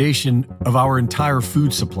foundation of our entire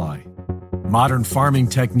food supply. Modern farming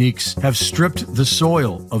techniques have stripped the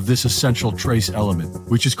soil of this essential trace element,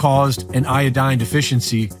 which has caused an iodine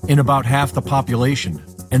deficiency in about half the population.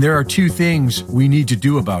 And there are two things we need to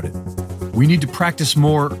do about it. We need to practice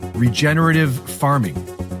more regenerative farming.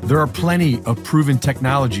 There are plenty of proven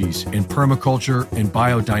technologies in permaculture and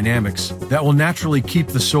biodynamics that will naturally keep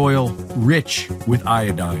the soil rich with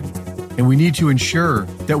iodine. And we need to ensure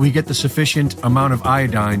that we get the sufficient amount of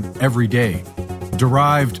iodine every day.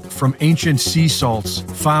 Derived from ancient sea salts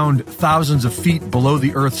found thousands of feet below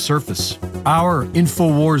the Earth's surface, our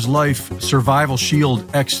InfoWars Life Survival Shield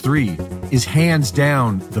X3 is hands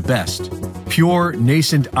down the best. Pure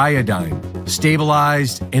nascent iodine,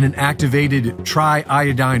 stabilized in an activated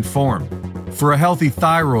triiodine form. For a healthy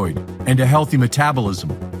thyroid and a healthy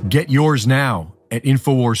metabolism, get yours now at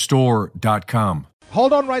InfoWarsStore.com.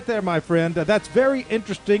 Hold on right there, my friend. That's very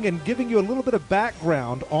interesting and giving you a little bit of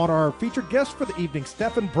background on our featured guest for the evening,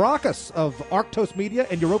 Stefan Brockus of Arctos Media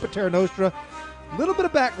and Europa Terra Nostra. A little bit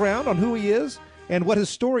of background on who he is and what his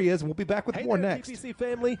story is, and we'll be back with more next. TPC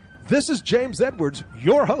family, this is James Edwards,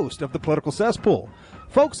 your host of The Political Cesspool.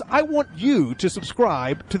 Folks, I want you to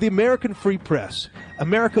subscribe to the American Free Press,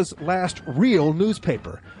 America's last real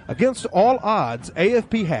newspaper. Against all odds,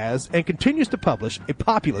 AFP has and continues to publish a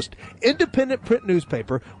populist, independent print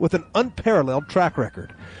newspaper with an unparalleled track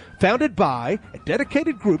record. Founded by a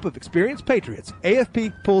dedicated group of experienced patriots,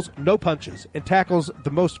 AFP pulls no punches and tackles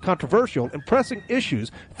the most controversial and pressing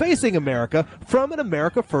issues facing America from an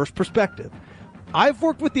America First perspective. I've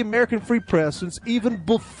worked with the American Free Press since even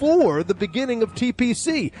before the beginning of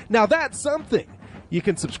TPC. Now that's something. You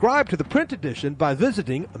can subscribe to the print edition by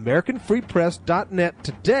visiting AmericanFreePress.net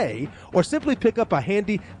today, or simply pick up a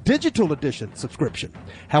handy digital edition subscription.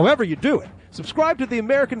 However you do it, subscribe to the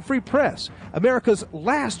American Free Press, America's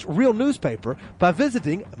last real newspaper, by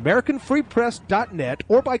visiting AmericanFreePress.net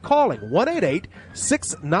or by calling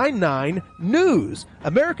 1-888-699-NEWS,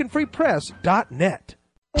 AmericanFreePress.net.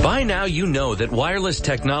 By now you know that wireless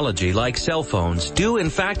technology like cell phones do in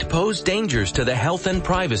fact pose dangers to the health and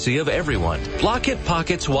privacy of everyone. Blockit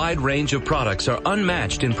Pocket's wide range of products are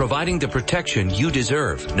unmatched in providing the protection you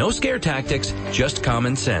deserve. No scare tactics, just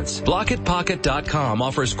common sense. BlockitPocket.com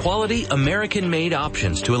offers quality American-made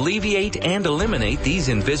options to alleviate and eliminate these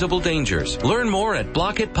invisible dangers. Learn more at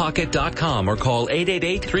BlockitPocket.com or call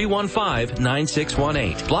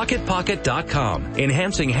 888-315-9618. BlockitPocket.com,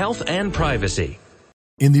 enhancing health and privacy.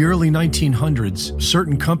 In the early 1900s,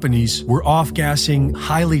 certain companies were off-gassing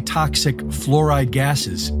highly toxic fluoride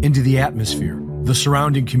gases into the atmosphere. The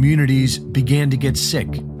surrounding communities began to get sick.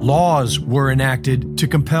 Laws were enacted to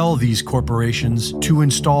compel these corporations to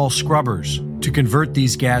install scrubbers to convert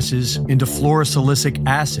these gases into fluorosilicic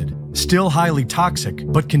acid, still highly toxic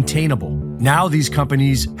but containable. Now these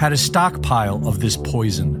companies had a stockpile of this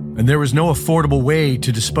poison, and there was no affordable way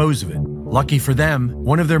to dispose of it. Lucky for them,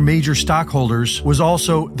 one of their major stockholders was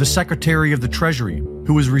also the Secretary of the Treasury,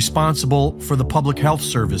 who was responsible for the Public Health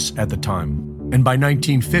Service at the time. And by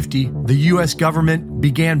 1950, the U.S. government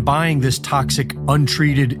began buying this toxic,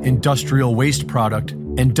 untreated industrial waste product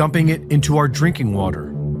and dumping it into our drinking water.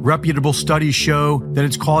 Reputable studies show that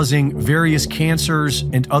it's causing various cancers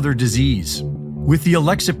and other disease. With the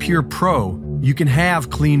Alexa Pure Pro, you can have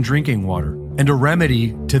clean drinking water and a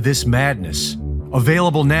remedy to this madness.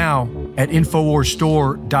 Available now at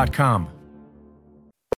InfoWarsStore.com.